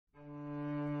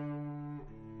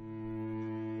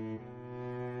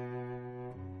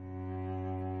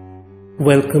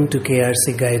Welcome to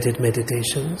KRC Guided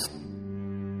Meditations,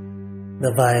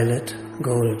 the Violet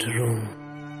Gold Room.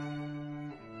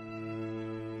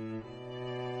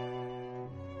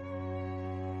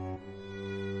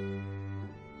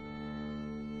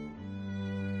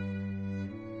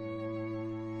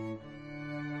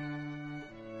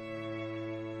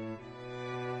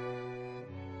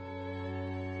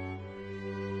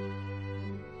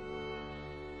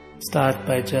 Start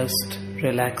by just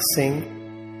relaxing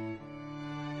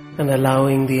and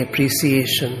allowing the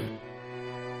appreciation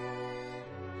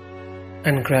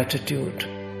and gratitude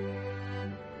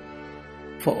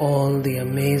for all the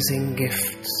amazing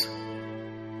gifts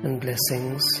and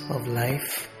blessings of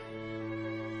life.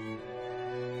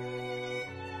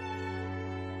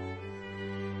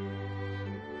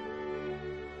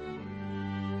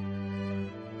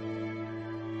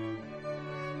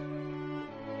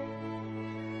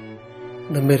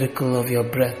 The miracle of your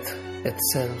breath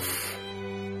itself.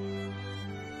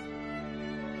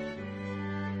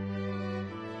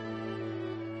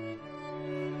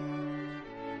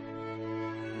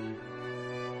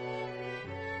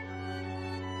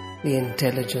 The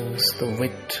intelligence, the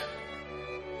wit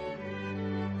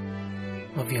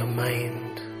of your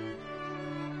mind.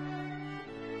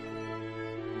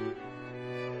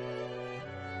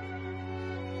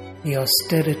 The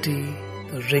austerity,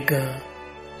 the rigor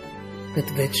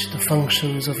with which the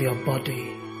functions of your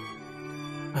body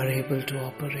are able to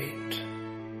operate.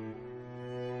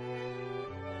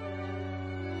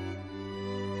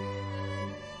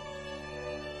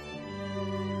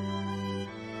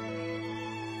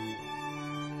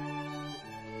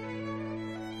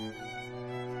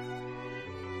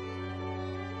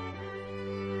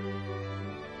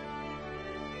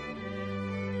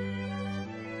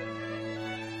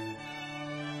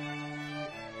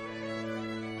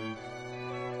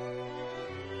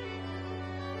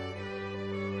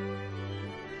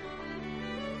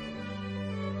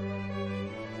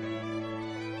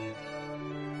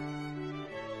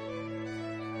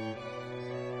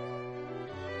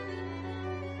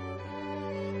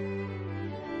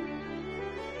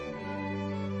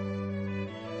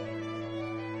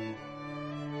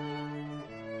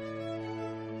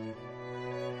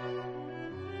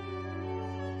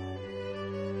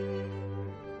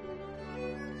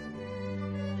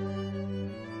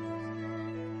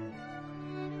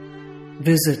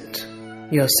 Visit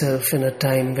yourself in a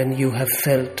time when you have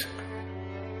felt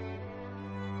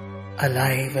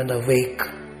alive and awake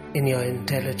in your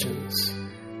intelligence,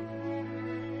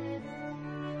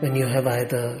 when you have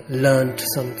either learnt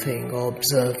something or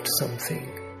observed something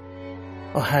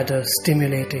or had a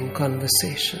stimulating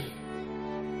conversation.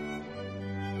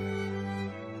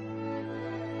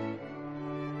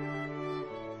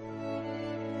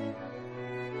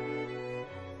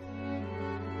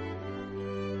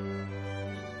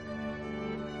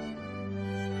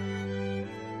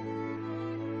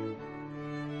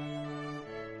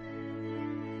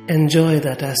 Enjoy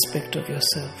that aspect of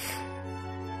yourself.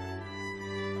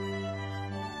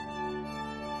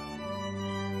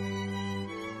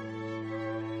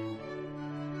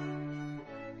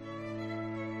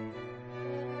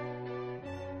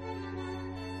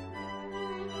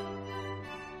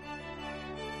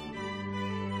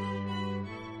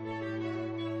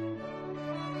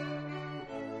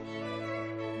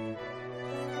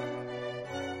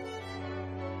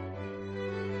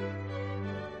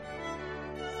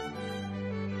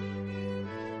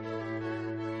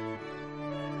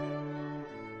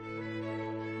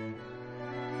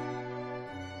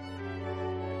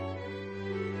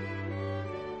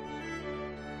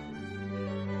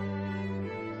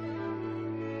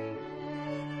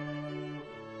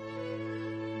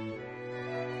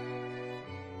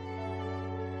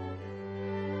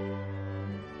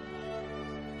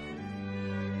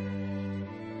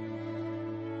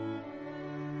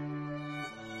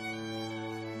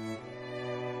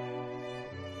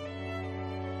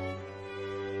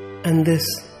 And this,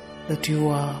 that you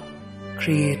are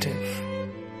creative.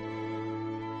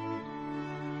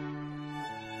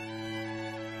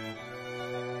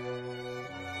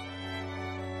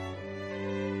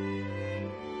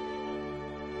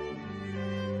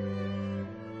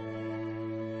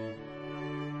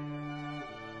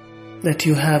 That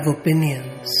you have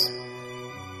opinions,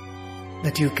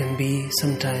 that you can be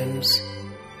sometimes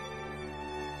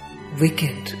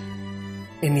wicked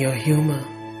in your humor.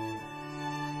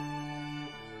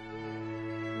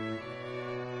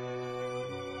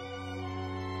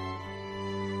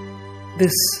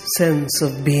 This sense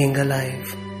of being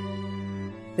alive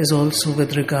is also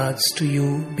with regards to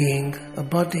you being a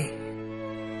body.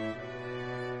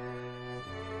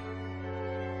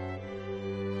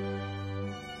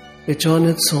 which on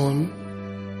its own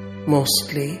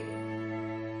mostly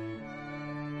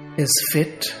is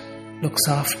fit, looks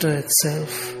after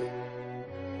itself.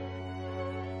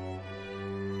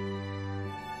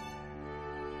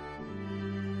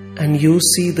 And you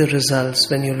see the results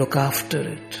when you look after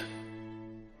it,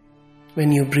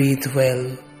 when you breathe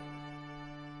well,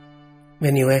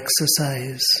 when you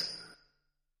exercise.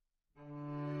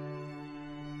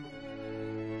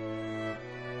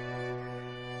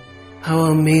 How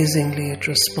amazingly it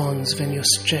responds when you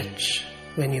stretch,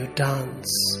 when you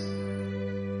dance.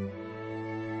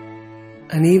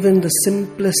 And even the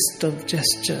simplest of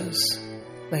gestures,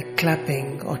 like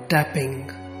clapping or tapping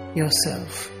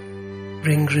yourself,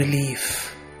 bring relief.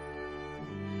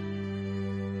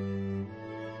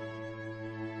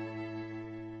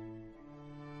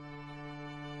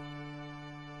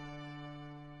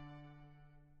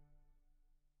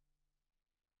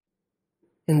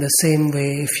 In the same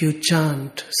way, if you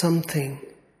chant something,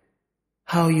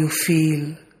 how you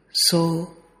feel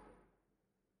so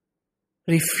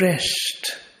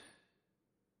refreshed.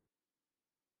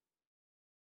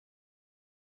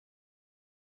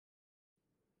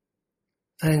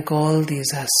 Thank all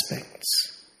these aspects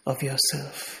of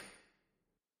yourself.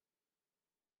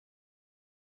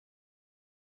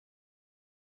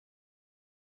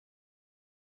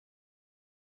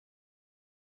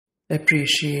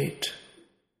 Appreciate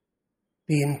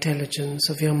the intelligence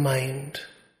of your mind,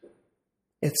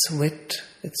 its wit,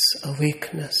 its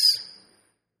awakeness,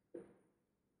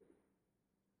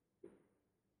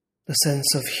 the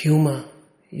sense of humor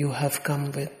you have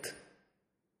come with.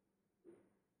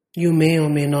 You may or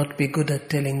may not be good at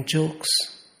telling jokes,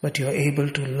 but you're able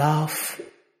to laugh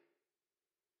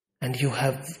and you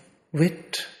have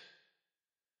wit.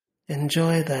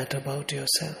 Enjoy that about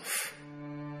yourself.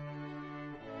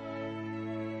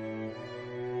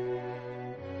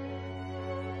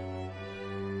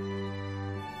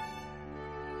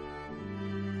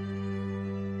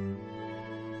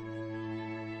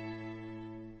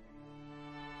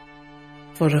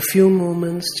 For a few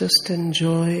moments, just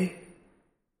enjoy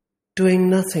doing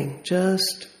nothing,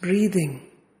 just breathing.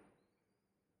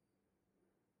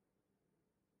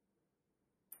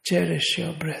 Cherish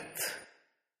your breath.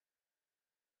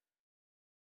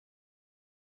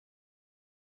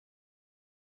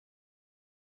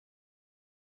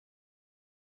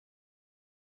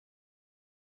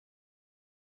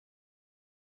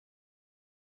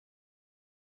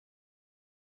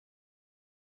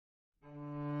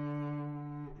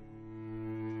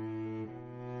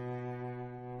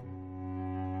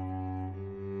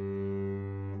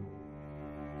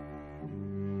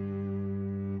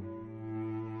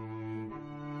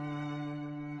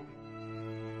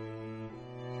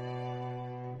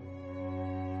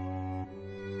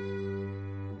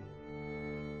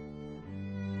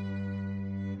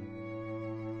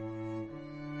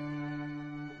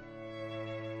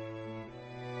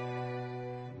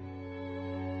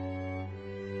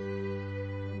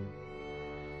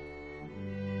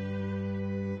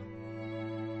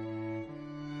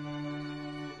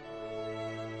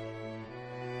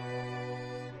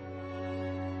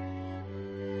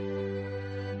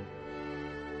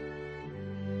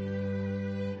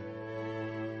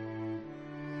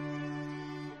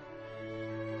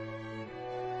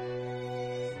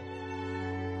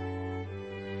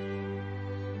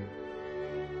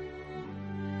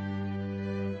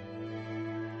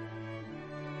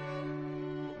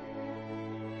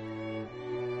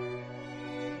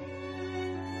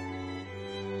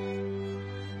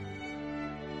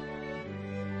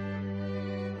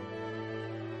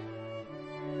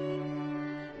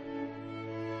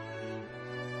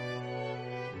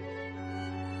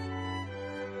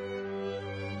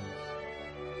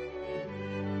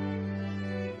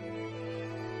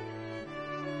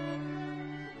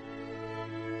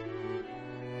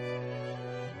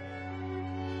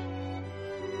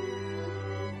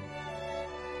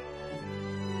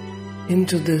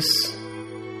 Into this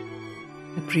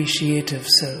appreciative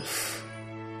self,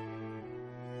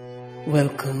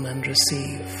 welcome and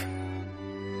receive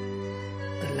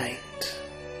the light.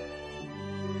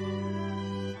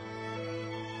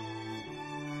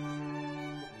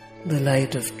 The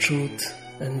light of truth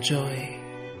and joy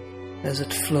as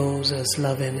it flows as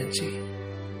love energy.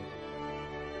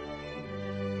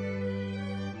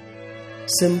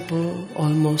 Simple,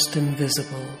 almost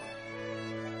invisible.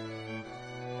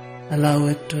 Allow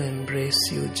it to embrace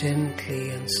you gently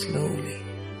and slowly.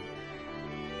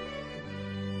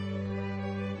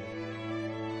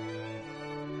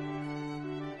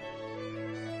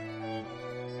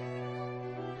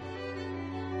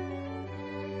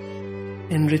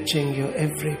 Enriching your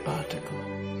every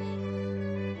particle.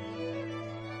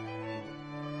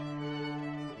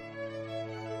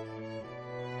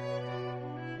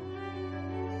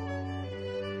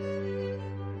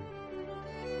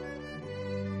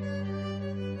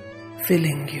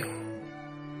 filling you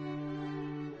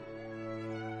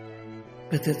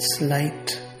with its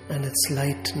light and its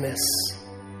lightness,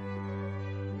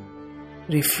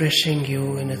 refreshing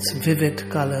you in its vivid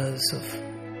colors of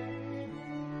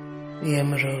the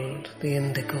emerald, the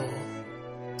indigo,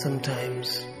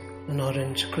 sometimes an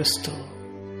orange crystal,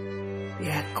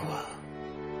 the aqua,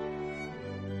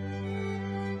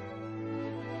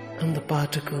 and the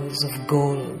particles of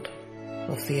gold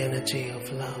of the energy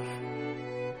of love.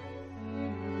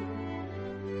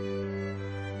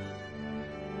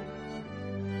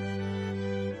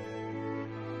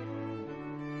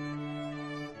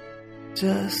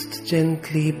 Just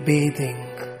gently bathing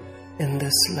in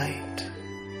this light.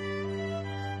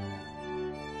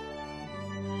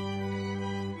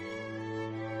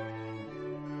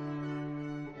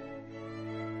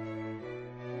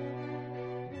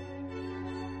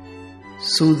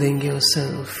 Soothing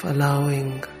yourself,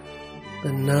 allowing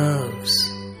the nerves,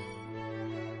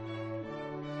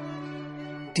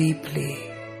 deeply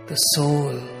the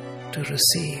soul to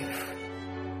receive.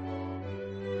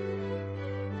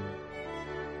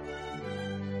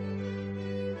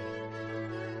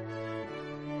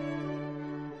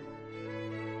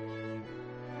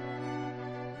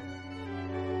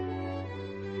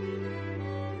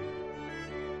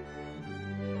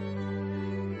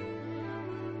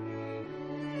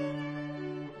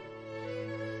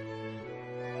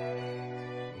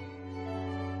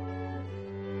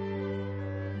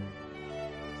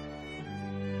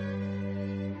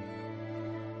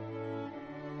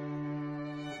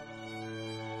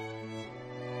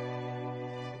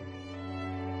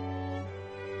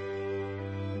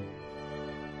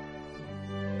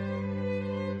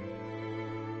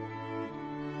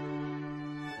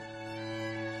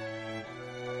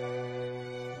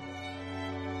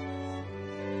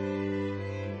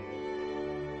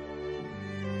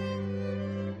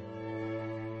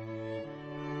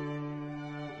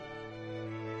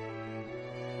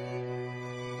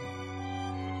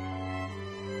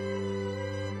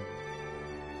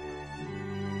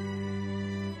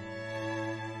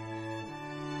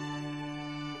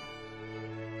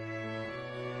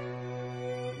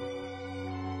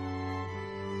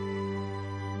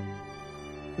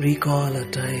 Recall a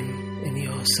time in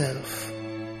yourself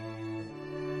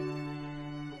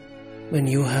when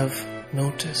you have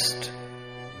noticed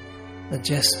a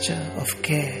gesture of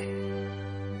care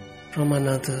from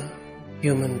another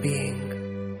human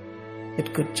being.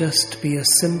 It could just be a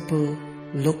simple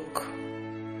look,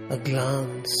 a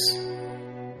glance,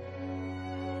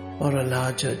 or a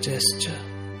larger gesture.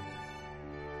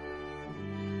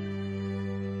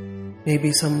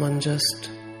 Maybe someone just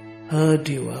heard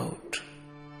you out.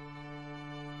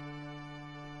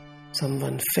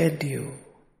 Someone fed you.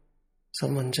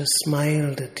 Someone just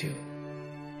smiled at you.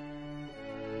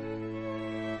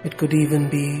 It could even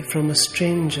be from a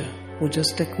stranger who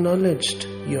just acknowledged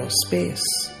your space.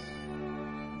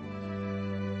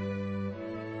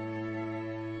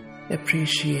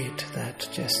 Appreciate that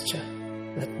gesture,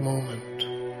 that moment.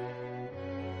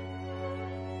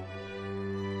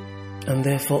 And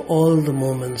therefore all the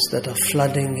moments that are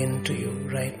flooding into you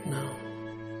right now.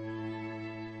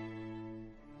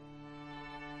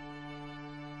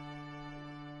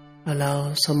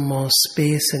 Allow some more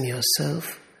space in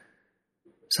yourself,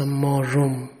 some more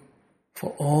room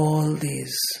for all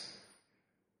these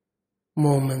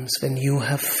moments when you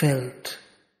have felt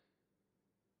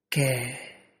care,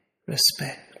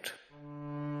 respect.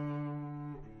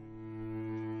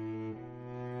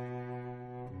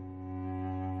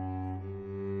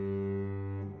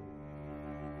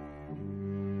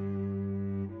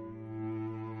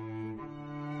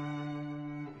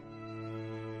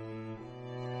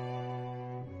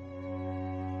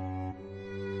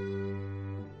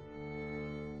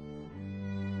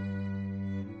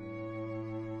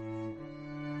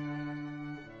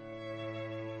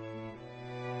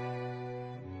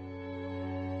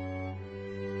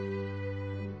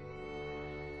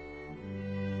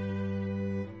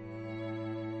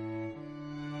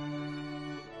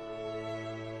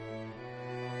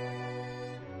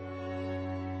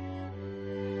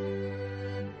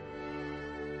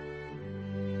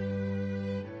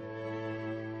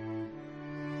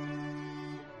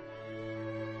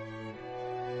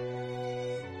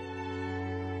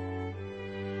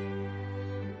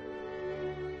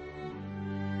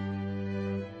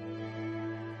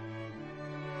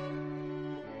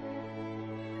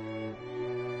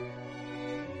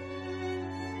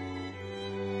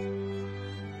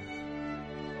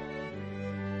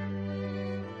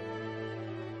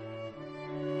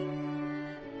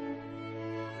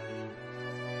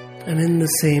 And in the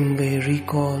same way,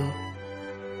 recall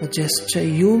a gesture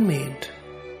you made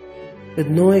with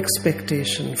no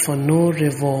expectation for no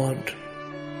reward,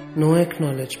 no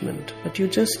acknowledgement, but you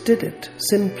just did it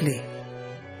simply,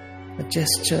 a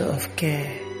gesture of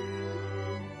care.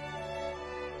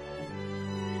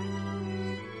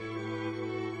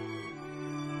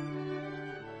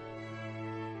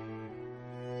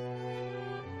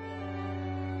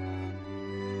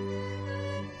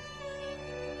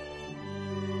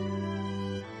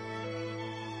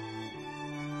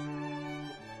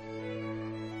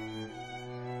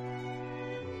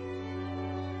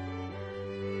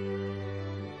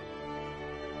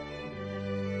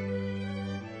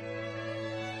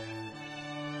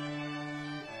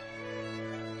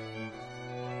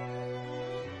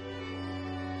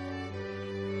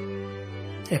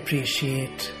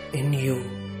 Appreciate in you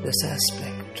this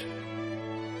aspect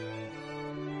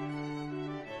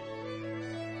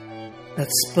that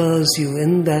spurs you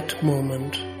in that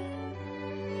moment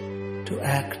to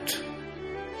act.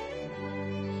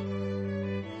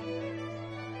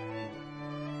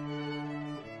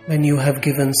 When you have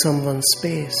given someone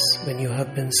space, when you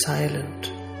have been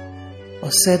silent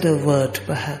or said a word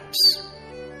perhaps,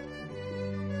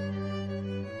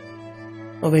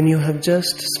 or when you have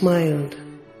just smiled.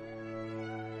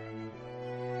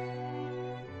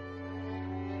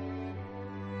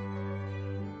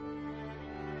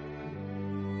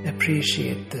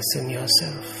 Appreciate this in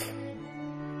yourself,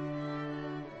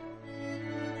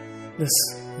 this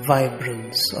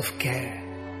vibrance of care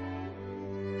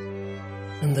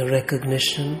and the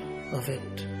recognition of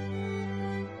it.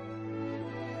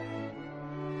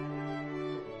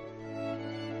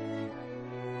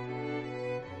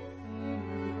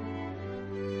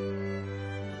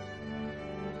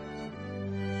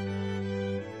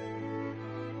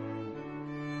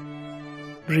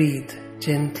 Breathe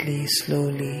gently,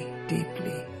 slowly,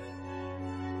 deeply.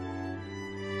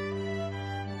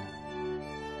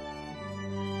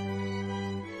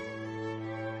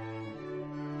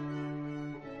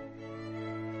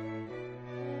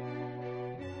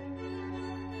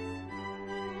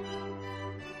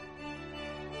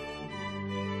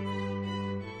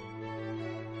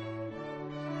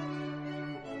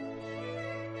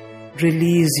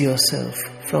 Release yourself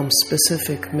from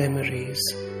specific memories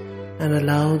and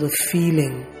allow the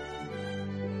feeling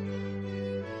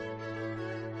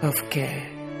of care,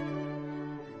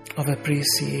 of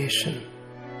appreciation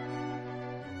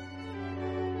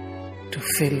to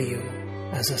fill you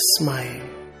as a smile,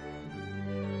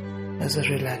 as a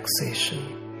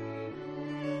relaxation.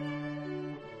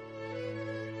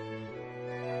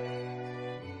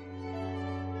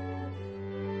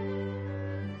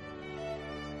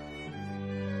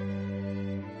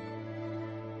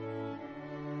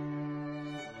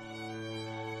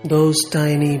 Those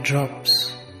tiny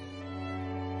drops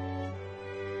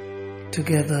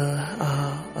together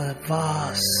are a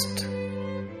vast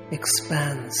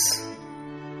expanse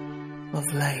of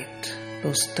light.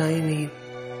 Those tiny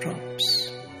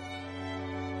drops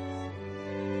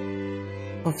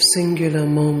of singular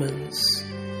moments,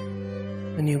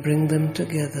 when you bring them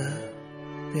together,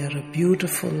 they are a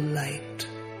beautiful light,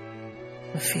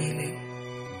 a feeling.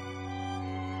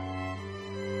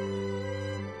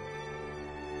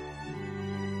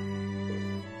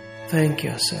 Thank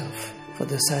yourself for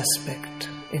this aspect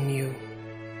in you.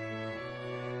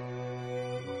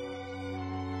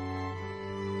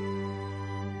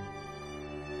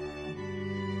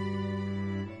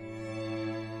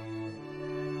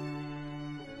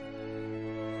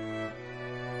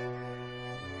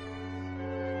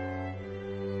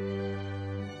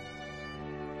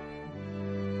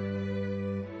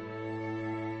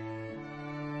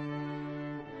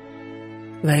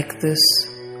 Like this,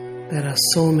 there are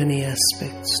so many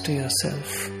aspects to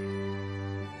yourself.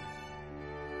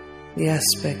 The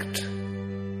aspect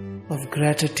of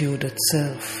gratitude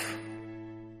itself,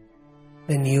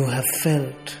 when you have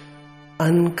felt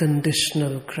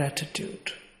unconditional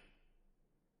gratitude.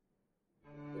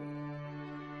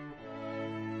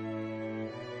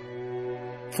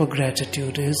 For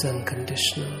gratitude is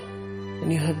unconditional,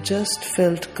 and you have just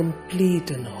felt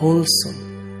complete and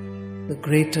wholesome, the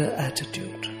greater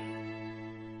attitude.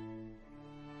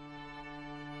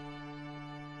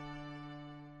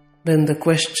 Then the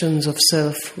questions of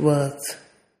self-worth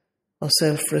or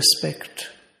self-respect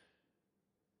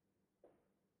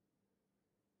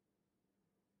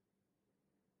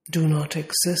do not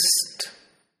exist,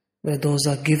 where those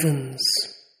are givens,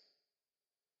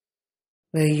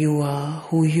 where you are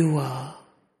who you are,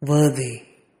 worthy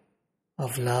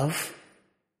of love,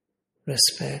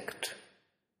 respect,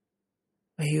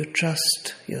 where you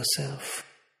trust yourself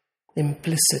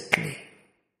implicitly.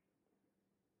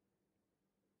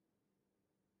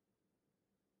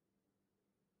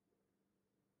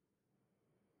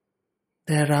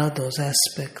 there are those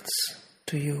aspects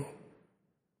to you,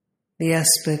 the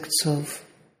aspects of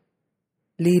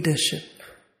leadership,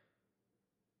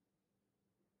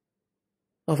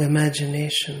 of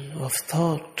imagination, of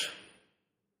thought,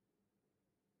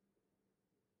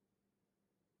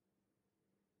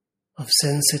 of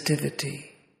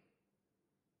sensitivity,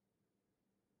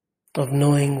 of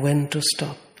knowing when to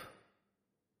stop,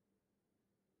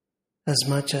 as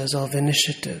much as of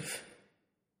initiative.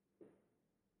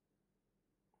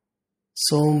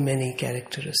 So many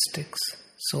characteristics,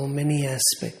 so many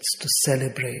aspects to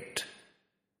celebrate,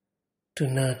 to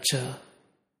nurture,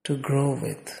 to grow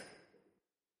with.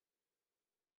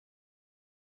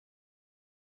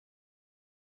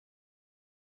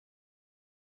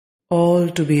 All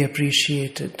to be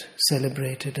appreciated,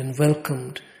 celebrated, and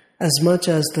welcomed as much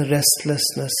as the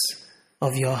restlessness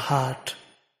of your heart.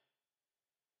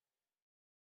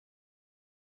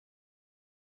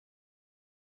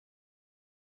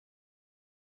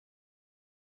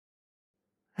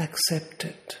 Accept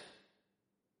it.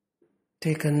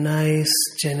 Take a nice,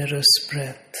 generous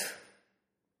breath.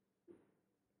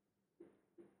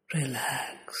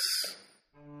 Relax.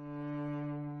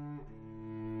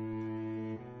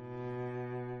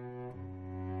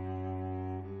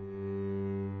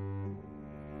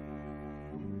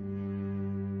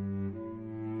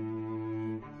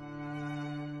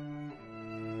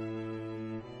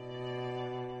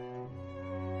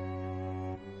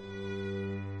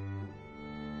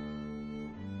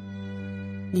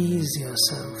 Ease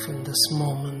yourself in this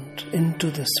moment,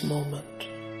 into this moment.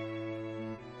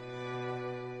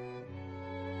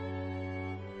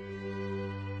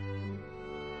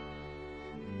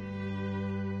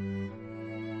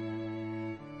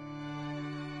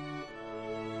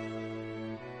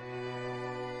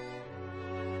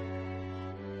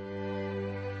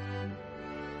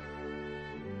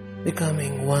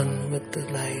 Becoming one with the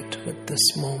light, with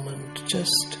this moment,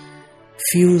 just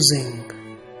fusing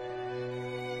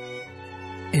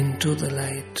into the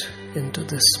light, into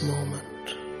this moment.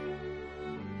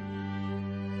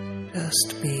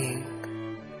 Just being,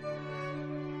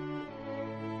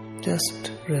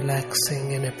 just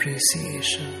relaxing in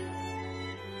appreciation.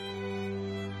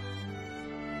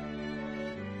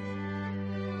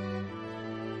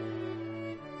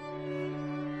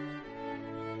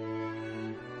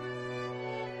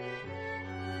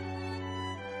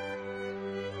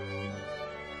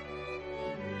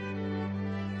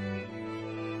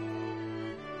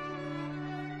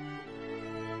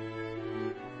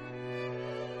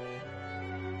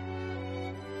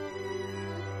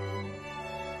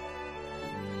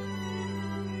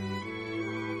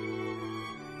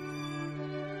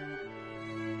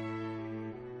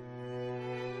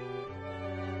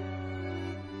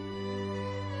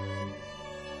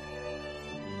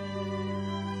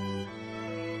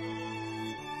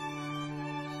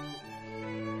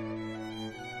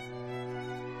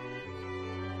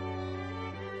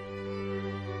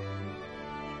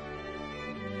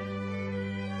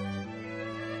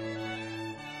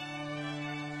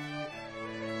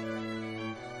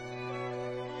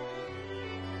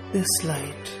 This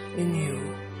light in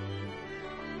you,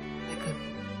 like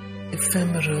an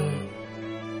ephemeral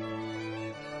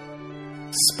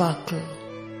sparkle,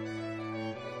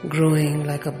 growing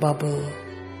like a bubble,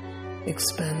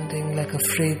 expanding like a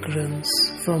fragrance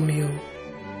from you,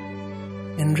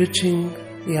 enriching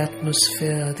the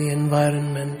atmosphere, the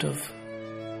environment of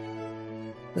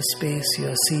the space you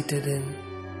are seated in.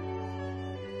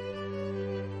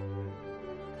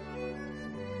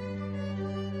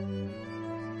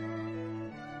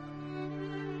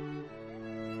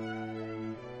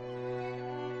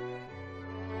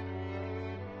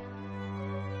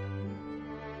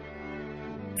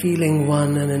 Feeling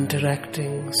one and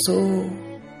interacting so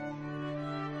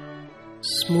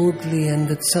smoothly and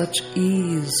with such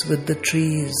ease with the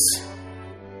trees,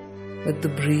 with the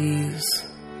breeze,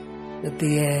 with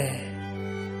the air.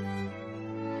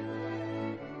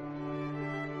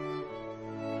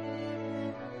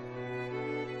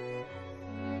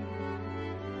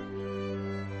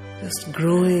 Just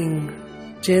growing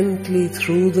gently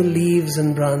through the leaves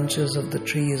and branches of the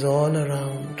trees all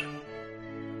around.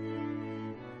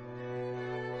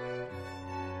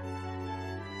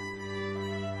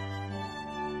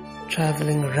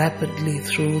 Traveling rapidly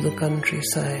through the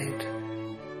countryside.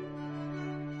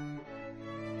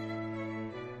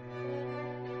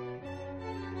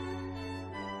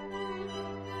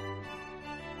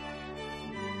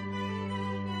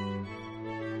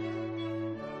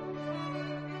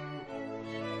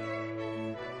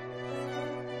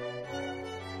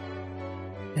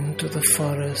 Into the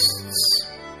forests.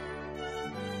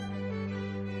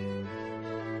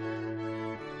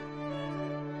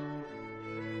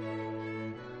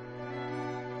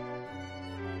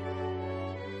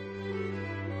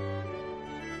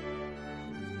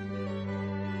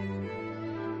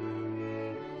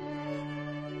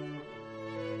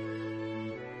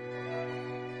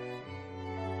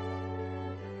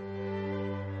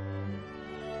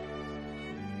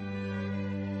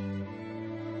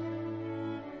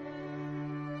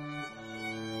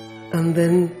 And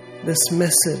then this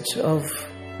message of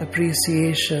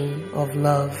appreciation, of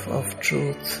love, of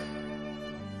truth,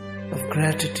 of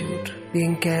gratitude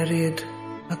being carried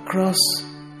across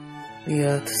the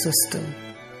earth system.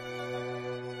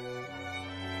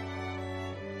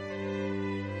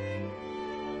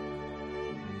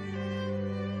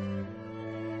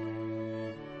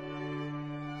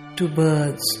 To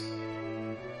birds,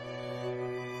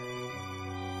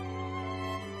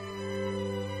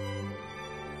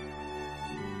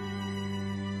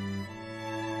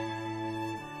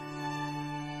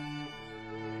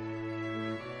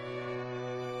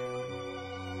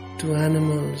 to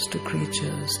animals, to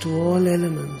creatures, to all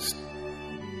elements.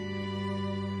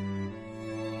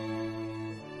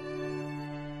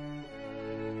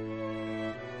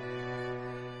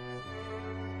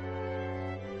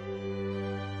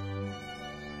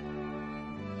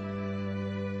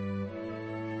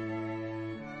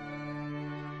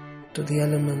 To the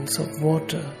elements of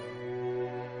water,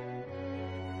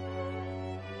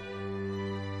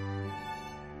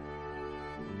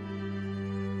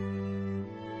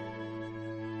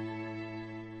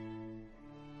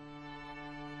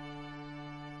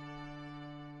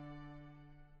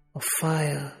 of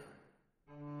fire,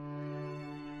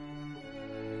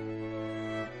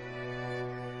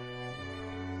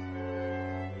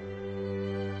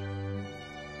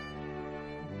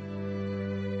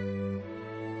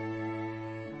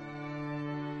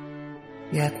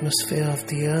 the atmosphere of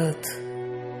the earth,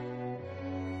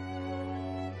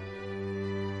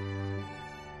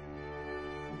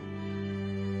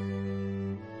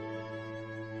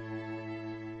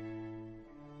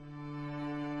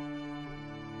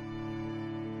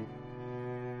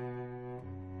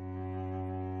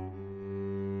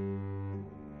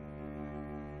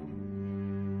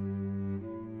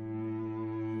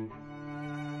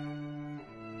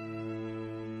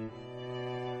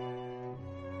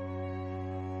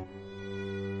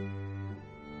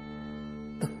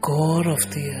 the core of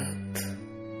the earth.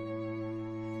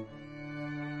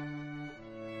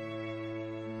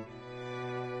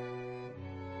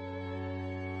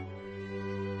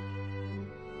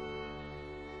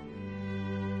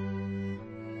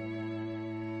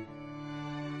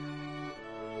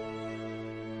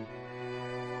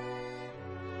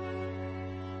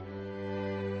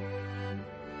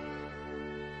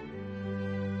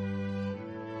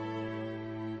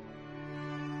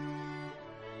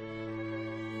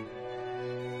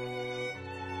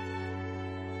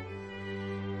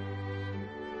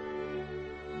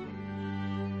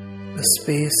 The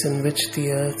space in which the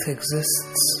earth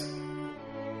exists,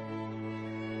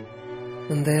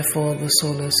 and therefore the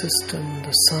solar system,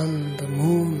 the sun, the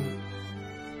moon,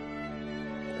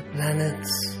 the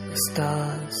planets, the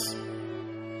stars,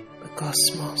 the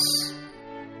cosmos.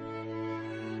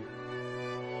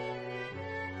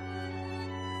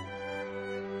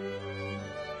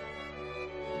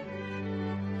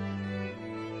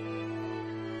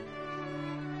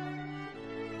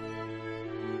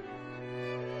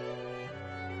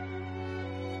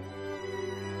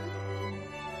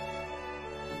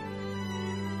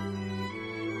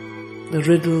 The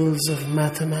riddles of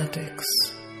mathematics,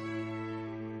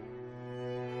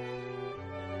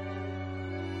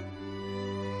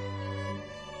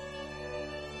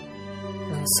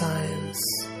 and science,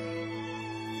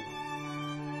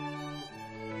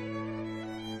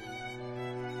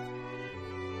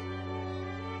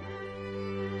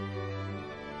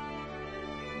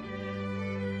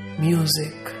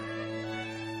 music,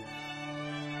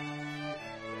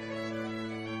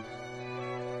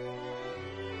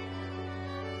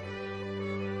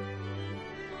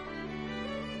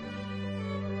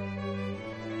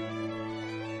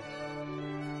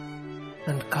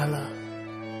 and color.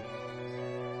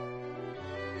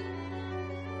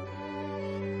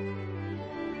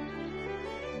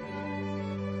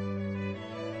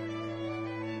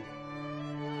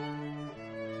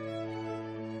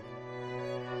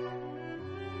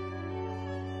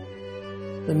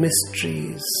 The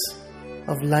mysteries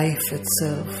of life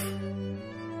itself.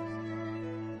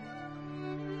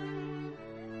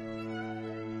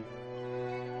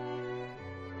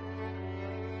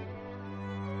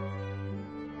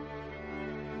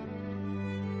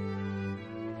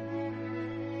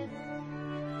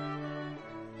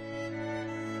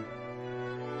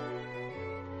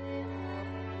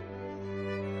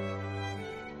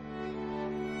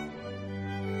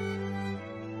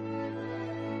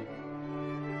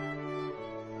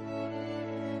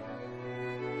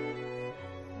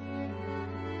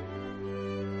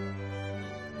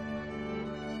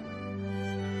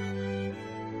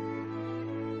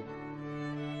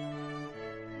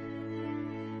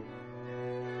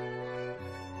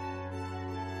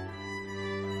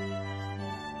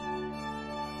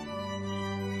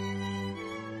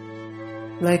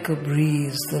 Like a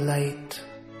breeze, the light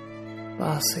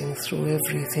passing through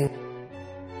everything.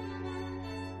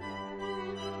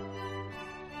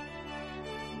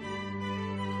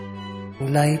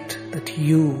 Light that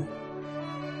you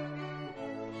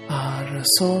are a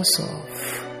source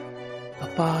of, a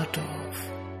part of.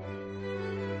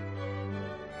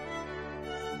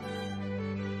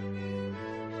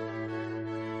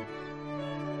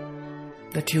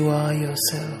 That you are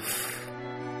yourself,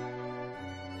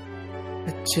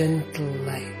 a gentle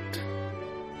light.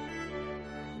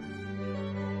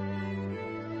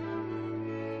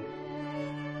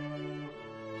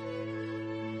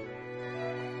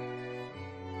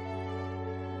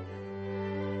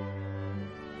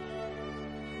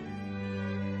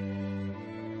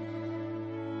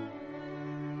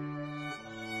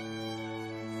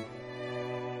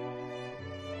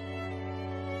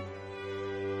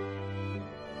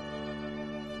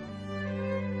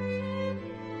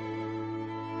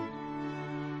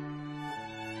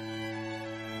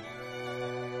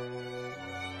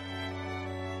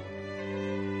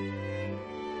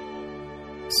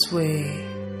 Sway,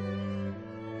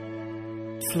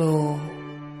 flow,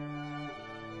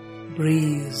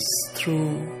 breeze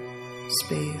through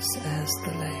space as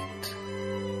the light.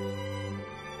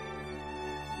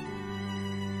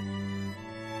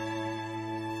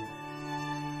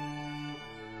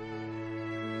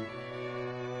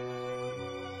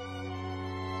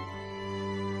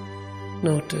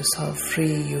 Notice how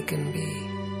free you can be.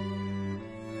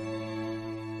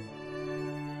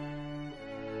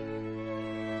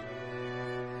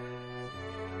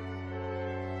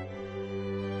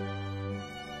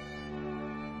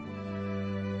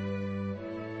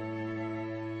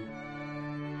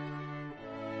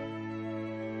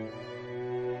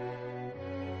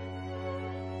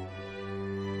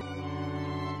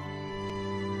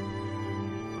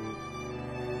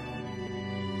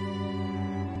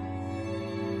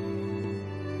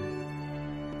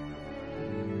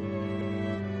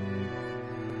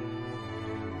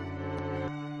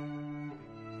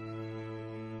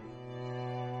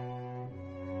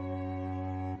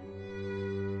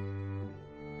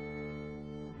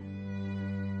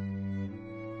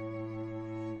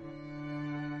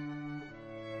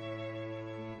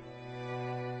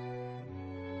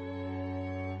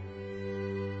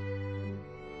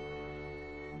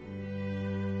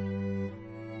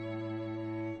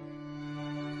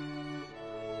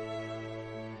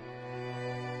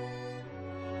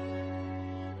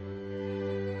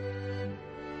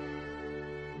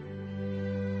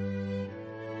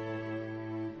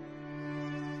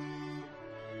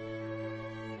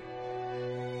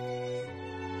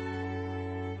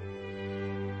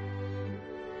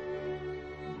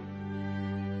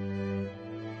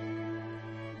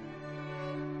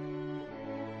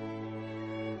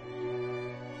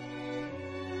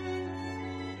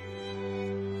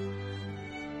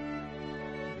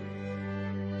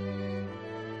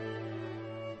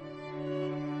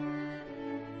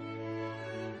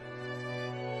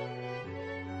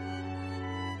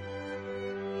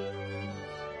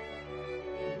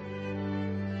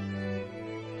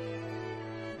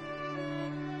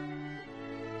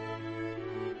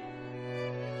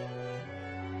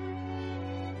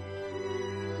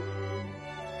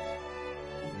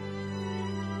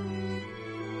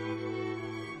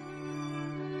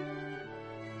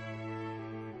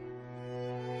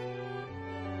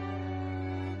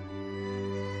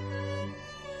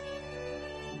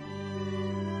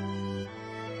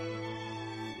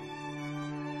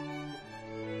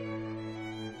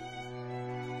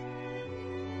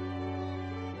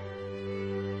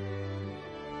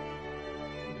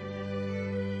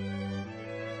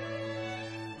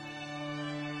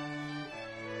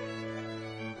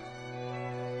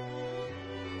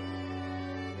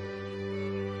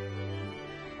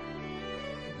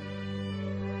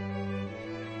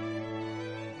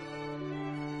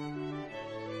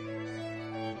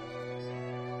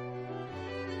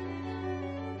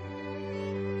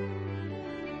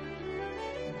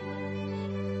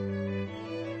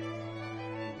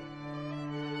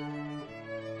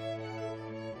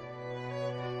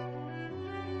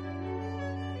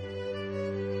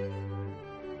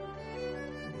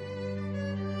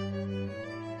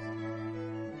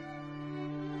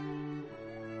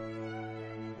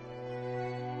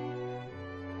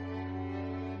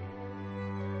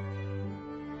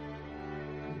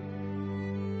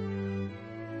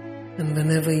 And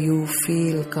whenever you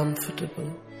feel comfortable,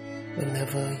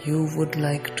 whenever you would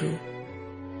like to,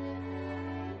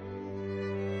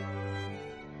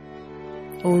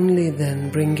 only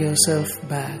then bring yourself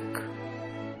back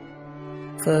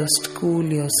First,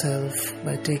 cool yourself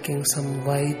by taking some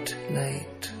white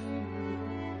light.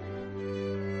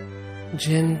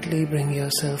 Gently bring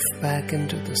yourself back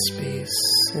into the space,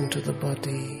 into the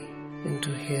body,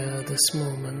 into here, this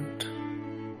moment,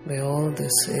 where all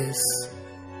this is.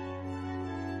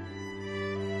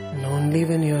 And only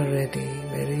when you're ready,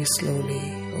 very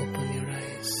slowly open your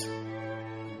eyes.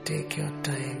 Take your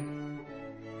time.